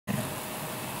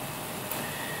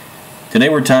Today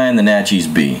we're tying the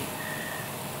Naches Bee.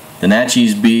 The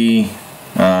Naches Bee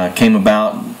came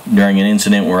about during an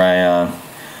incident where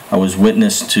I was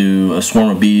witness to a swarm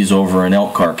of bees over an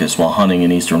elk carcass while hunting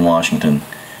in eastern Washington.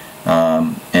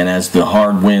 And as the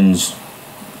hard winds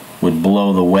would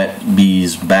blow the wet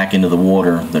bees back into the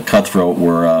water, the cutthroat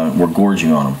were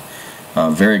gorging on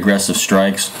them. Very aggressive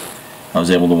strikes. I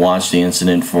was able to watch the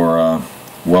incident for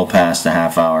well past a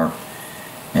half hour,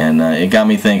 and it got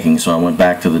me thinking, so I went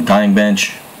back to the tying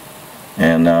bench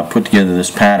and put together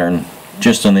this pattern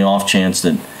just on the off chance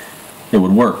that it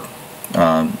would work.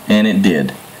 And it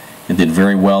did. It did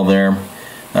very well there,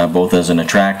 both as an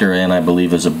attractor and I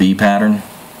believe as a bee pattern.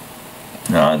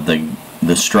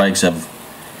 The strikes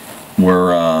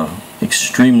were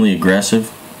extremely aggressive,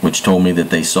 which told me that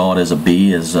they saw it as a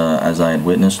bee, as I had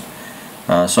witnessed.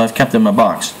 So I've kept it in my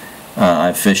box.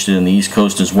 I've fished it in the East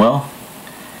Coast as well,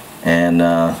 and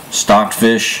stocked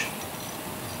fish,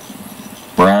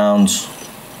 browns,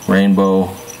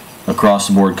 rainbow, across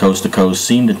the board, coast to coast,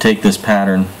 seem to take this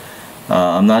pattern.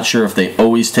 I'm not sure if they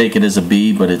always take it as a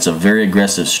bee, but it's a very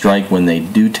aggressive strike when they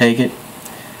do take it,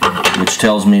 which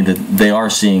tells me that they are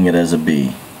seeing it as a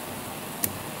bee.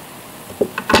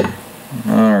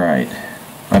 Alright,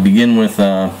 I begin with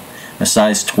a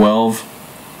size 12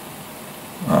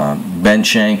 bent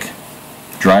shank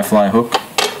dry fly hook,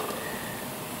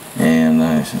 and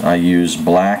I use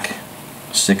black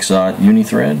 6/0 uni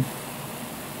thread.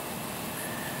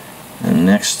 And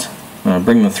next I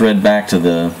bring the thread back to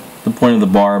the point of the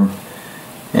barb,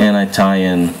 and I tie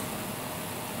in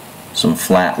some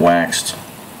flat waxed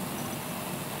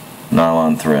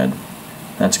nylon thread.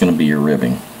 That's going to be your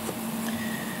ribbing.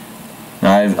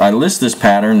 Now I list this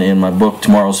pattern in my book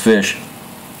Tomorrow's Fish,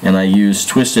 and I use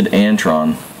twisted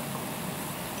antron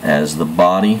as the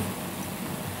body.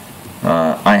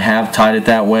 I have tied it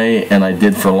that way, and I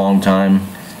did for a long time.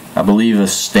 I believe a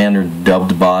standard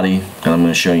dubbed body, that I'm going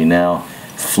to show you now,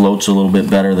 floats a little bit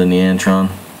better than the antron,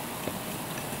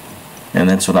 and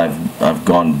that's what I've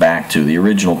gone back to. The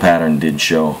original pattern did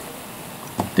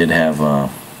have a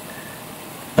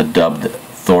dubbed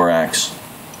thorax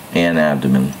and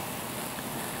abdomen,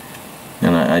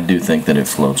 and I do think that it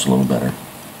floats a little better.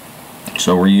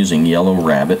 So we're using yellow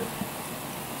rabbit,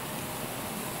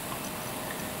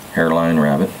 hairline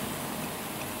rabbit,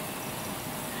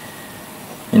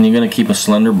 and you're going to keep a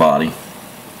slender body,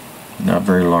 not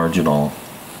very large at all.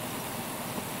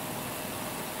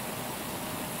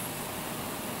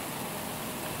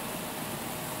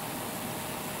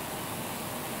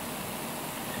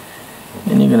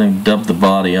 And you're going to dub the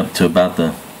body up to about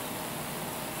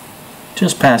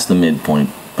just past the midpoint,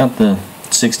 about the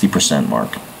 60%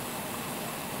 mark.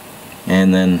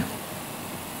 And then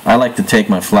I like to take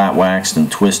my flat waxed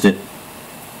and twist it,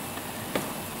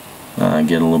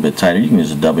 get a little bit tighter. You can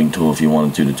use a dubbing tool if you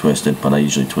wanted to twist it, but I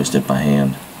usually twist it by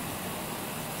hand.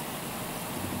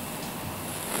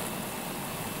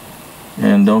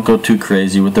 And don't go too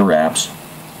crazy with the wraps.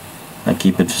 I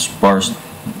keep it sparse,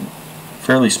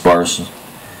 fairly sparse,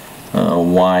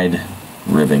 wide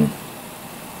ribbing.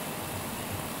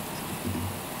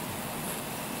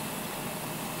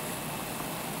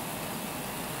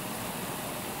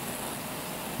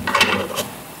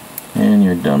 And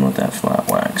you're done with that flat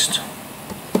waxed.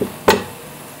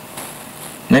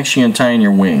 Next you're going to tie in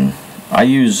your wing. I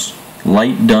use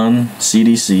light dun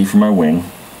CDC for my wing.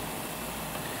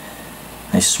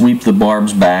 I sweep the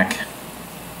barbs back,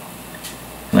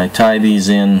 and I tie these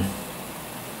in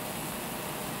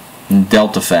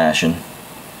delta fashion.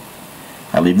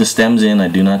 I leave the stems in, I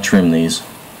do not trim these.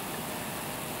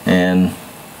 And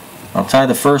I'll tie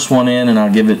the first one in, and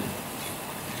I'll give it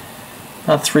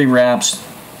about 3 wraps,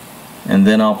 and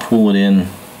then I'll pull it in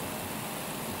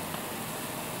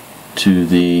to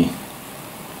the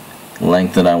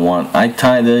length that I want. I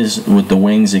tie this with the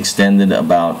wings extended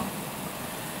about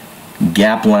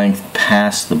gap length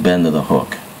past the bend of the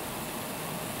hook.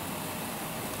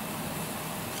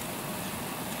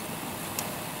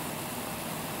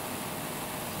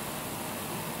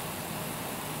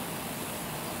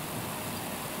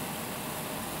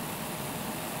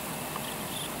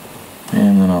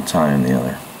 And then I'll tie in the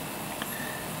other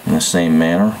in the same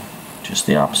manner, just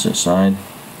the opposite side.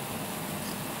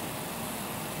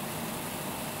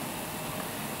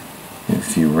 Give a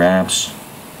few wraps,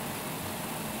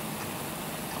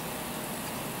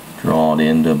 draw it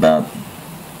into about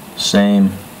the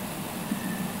same,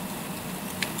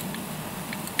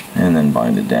 and then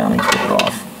bind it down and clip it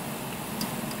off.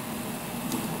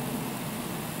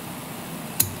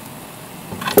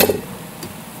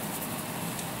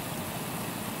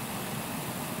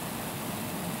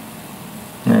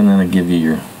 And then I give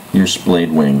you your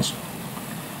splayed wings.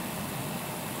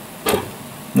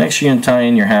 Next, you're going to tie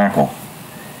in your hackle.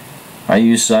 I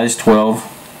use size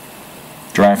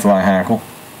 12 dry fly hackle.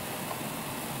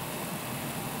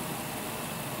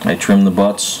 I trim the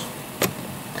butts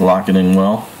to lock it in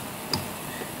well,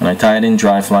 and I tie it in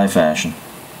dry fly fashion.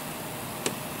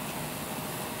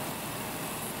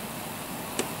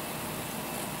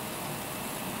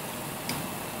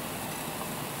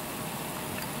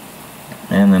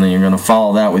 And then you're going to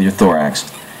follow that with your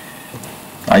thorax.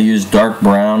 I use dark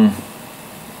brown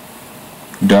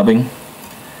dubbing.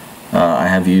 I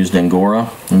have used Angora.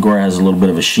 Angora has a little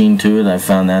bit of a sheen to it. I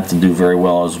found that to do very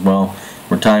well as well.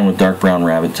 We're tying with dark brown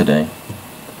rabbit today.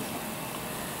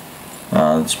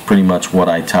 That's pretty much what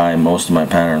I tie most of my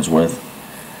patterns with.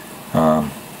 You're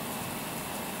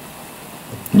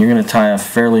going to tie a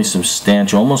fairly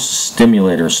substantial, almost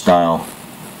stimulator style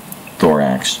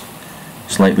thorax.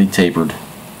 Slightly tapered.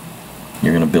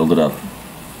 You're going to build it up.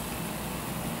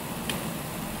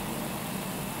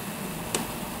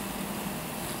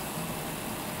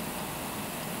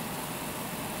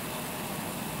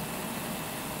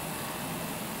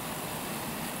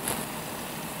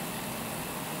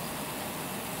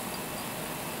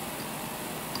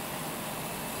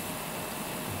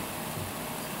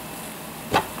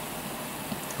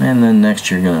 And then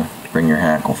next you're going to bring your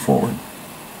hackle forward.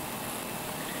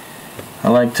 I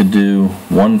like to do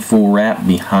one full wrap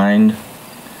behind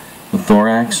the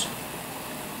thorax,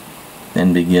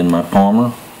 then begin my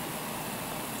palmer,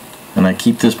 and I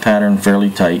keep this pattern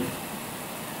fairly tight,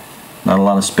 not a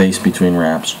lot of space between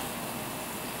wraps.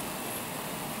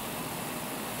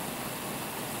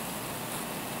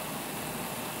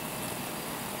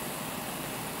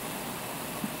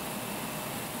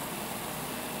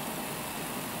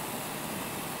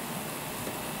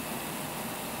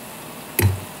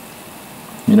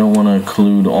 You don't want to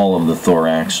include all of the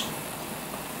thorax,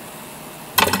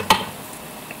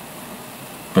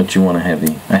 but you want a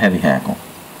heavy hackle.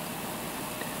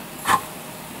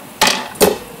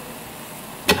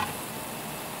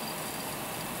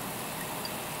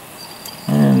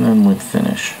 And then with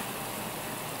finish.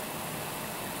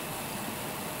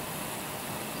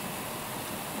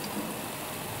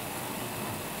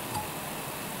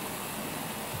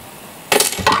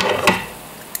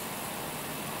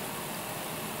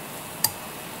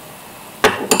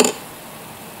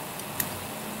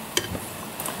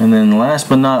 And then last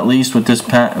but not least with this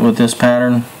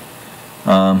pattern,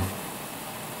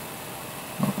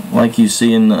 like you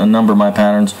see in a number of my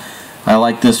patterns, I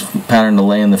like this pattern to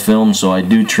lay in the film, so I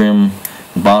do trim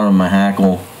the bottom of my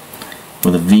hackle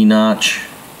with a V-notch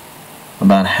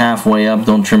about halfway up.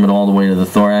 Don't trim it all the way to the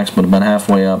thorax, but about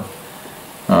halfway up,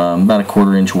 about a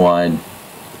 1/4 inch wide.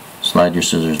 Slide your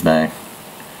scissors back,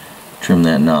 trim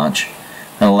that notch.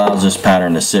 That allows this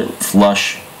pattern to sit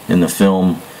flush in the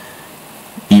film,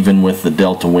 even with the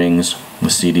Delta wings, the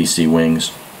CDC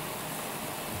wings,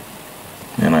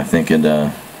 and I think it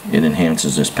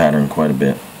enhances this pattern quite a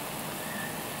bit.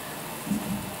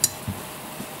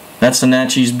 That's the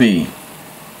Naches Bee,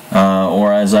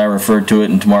 or as I refer to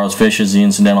it in Tomorrow's Fishes, the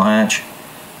incidental hatch.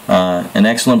 An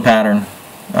excellent pattern.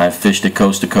 I've fished it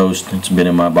coast to coast. It's been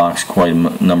in my box quite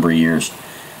a number of years.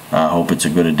 I hope it's a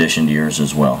good addition to yours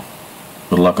as well.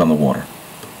 Good luck on the water.